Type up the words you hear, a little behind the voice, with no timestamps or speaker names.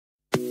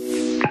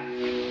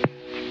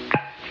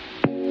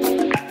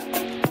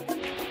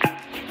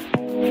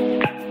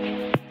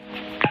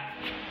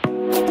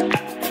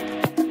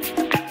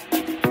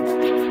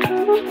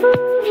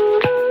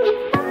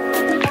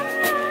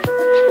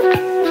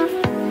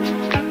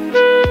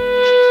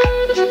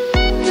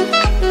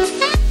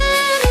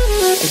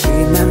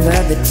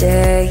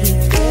day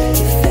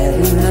you fell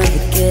in love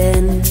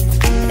again.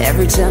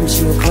 Every time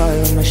she would cry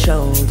on my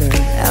shoulder,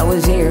 I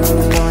was here all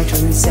along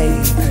trying to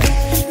save her.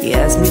 You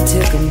asked me to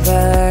come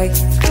back,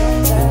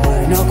 but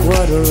we're not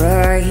quite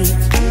alright.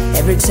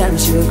 Every time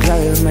she would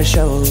cry on my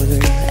shoulder,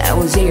 I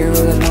was here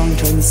all along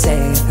trying to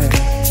save her.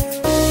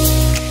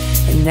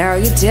 And now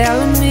you're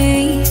telling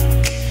me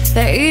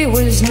that it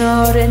was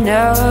not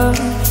enough.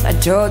 I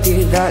told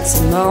you that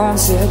some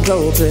months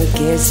ago, but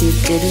guess it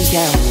didn't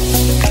count.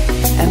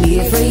 I'm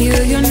here for you,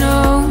 you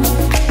know,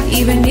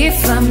 even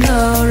if I'm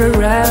not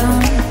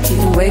around. You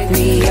can wake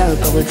me up,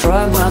 I will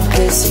try my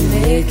best to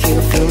make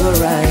you feel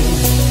alright.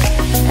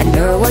 I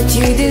know what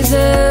you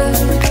deserve,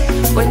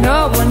 but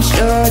no one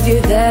showed you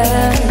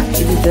that.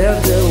 You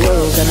deserve the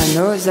world, and I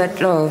know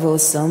that love will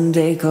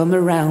someday come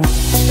around.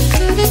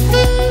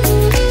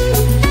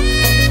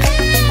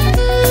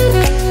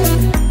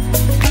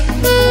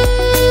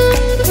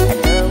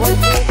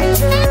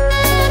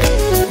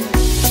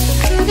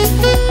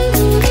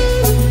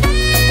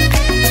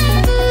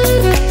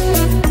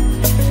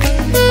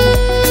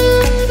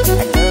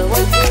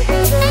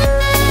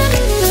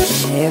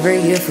 Whenever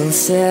you feel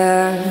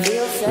sad,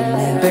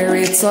 remember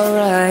it's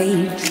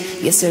alright.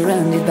 You're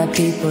surrounded by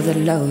people that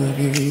love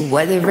you.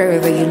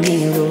 Whatever you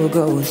need will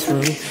go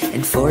through,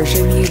 and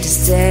forcing you to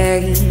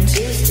stay.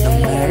 No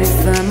matter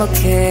if I'm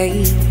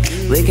okay,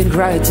 we can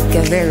cry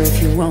together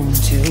if you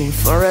want to.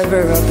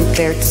 Forever I'll be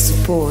there to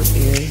support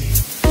you.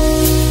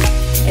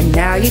 And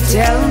now you're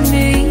telling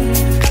me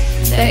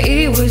that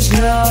it was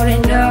not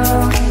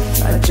enough.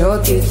 I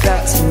told you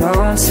that some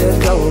months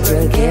ago,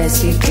 but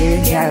guess you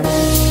didn't count.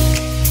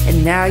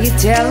 And now you're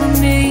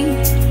telling me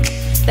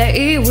that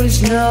it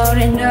was not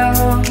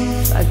enough.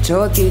 I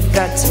told you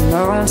that some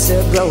months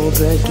ago,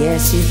 but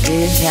guess you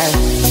didn't count.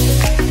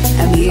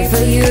 I'm here for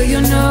you,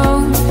 you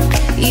know,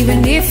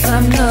 even if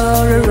I'm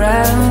not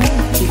around.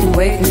 You can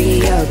wake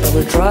me up, I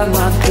will try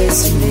my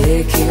best to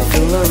make you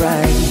feel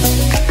alright.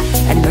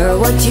 I know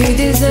what you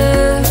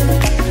deserve,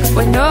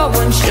 but no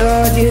one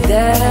showed you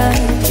that.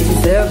 You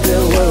deserve the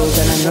world,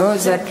 and I know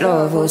that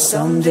love will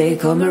someday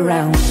come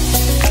around.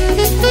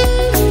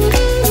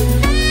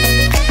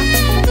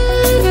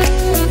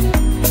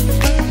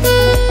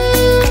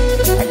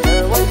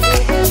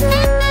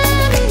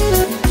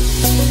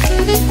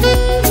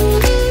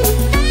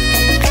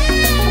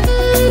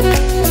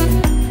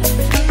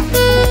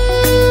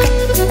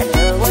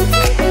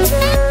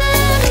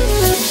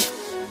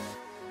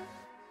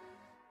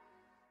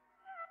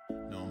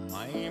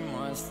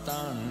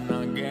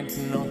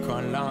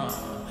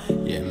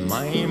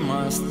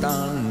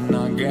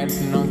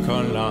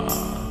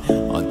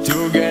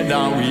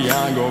 Together we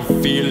are go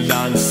feel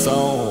that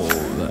soul.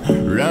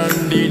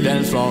 Run the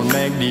dance floor,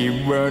 make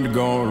the world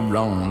go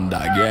round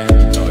again.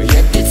 Oh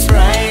yep, it's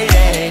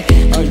Friday,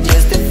 or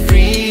just a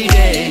free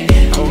day.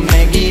 Oh,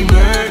 make the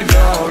world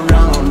go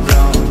round,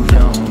 round,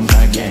 round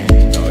again.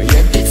 Oh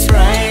yep, it's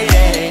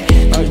Friday,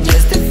 or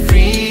just a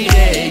free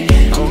day.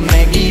 Oh,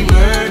 make the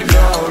world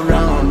go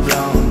round,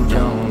 round,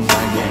 round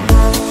again.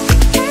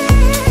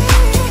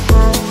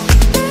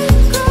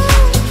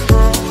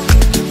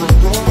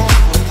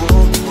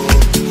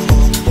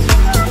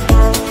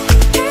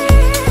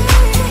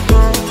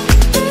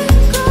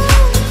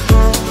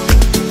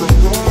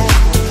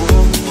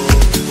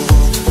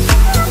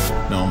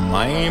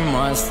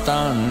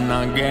 Mustang,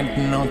 I get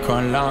no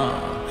color.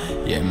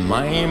 Yeah,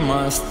 my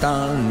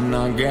Mustang,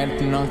 I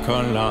get no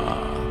color.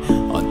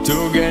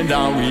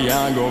 Together we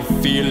are go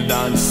feel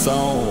that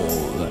soul.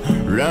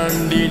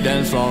 Run the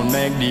dance floor,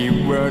 make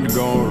the world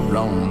go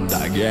round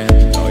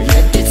again. Oh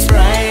yeah, it's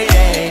right.